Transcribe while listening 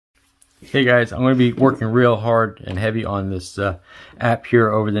Hey guys, I'm going to be working real hard and heavy on this app here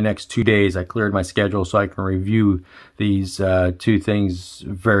over the next 2 days. I cleared my schedule so I can review these two things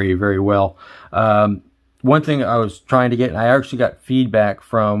very, very well. One thing I was trying to get, and I actually got feedback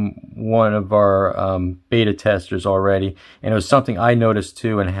from one of our beta testers already, and it was something I noticed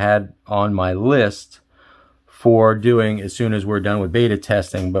too and had on my list for doing as soon as we're done with beta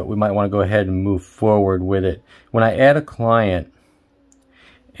testing, but we might want to go ahead and move forward with it. When I add a client,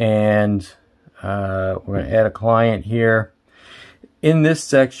 and we're going to add a client here. In this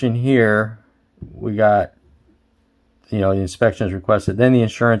section here, we got, the inspection is requested, then the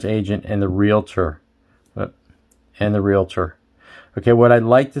insurance agent and the realtor. Okay, what I'd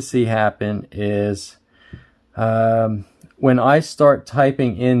like to see happen is when I start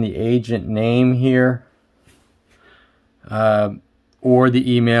typing in the agent name here, or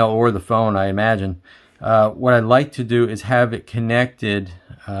the email or the phone, I imagine, what I'd like to do is have it connected,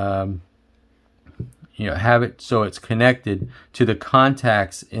 have it so it's connected to the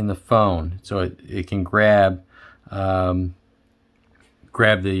contacts in the phone, so it can grab the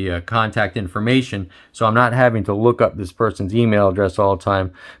contact information, so I'm not having to look up this person's email address all the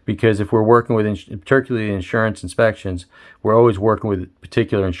time, because if we're working with particularly insurance inspections, we're always working with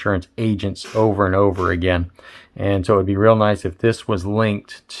particular insurance agents over and over again. And so it'd be real nice if this was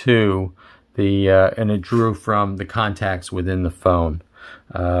linked to the and it drew from the contacts within the phone.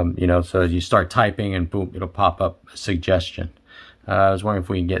 So as you start typing, and boom, it'll pop up a suggestion. I was wondering if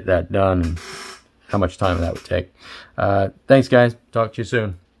we can get that done and how much time that would take. Thanks guys, talk to you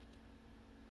soon.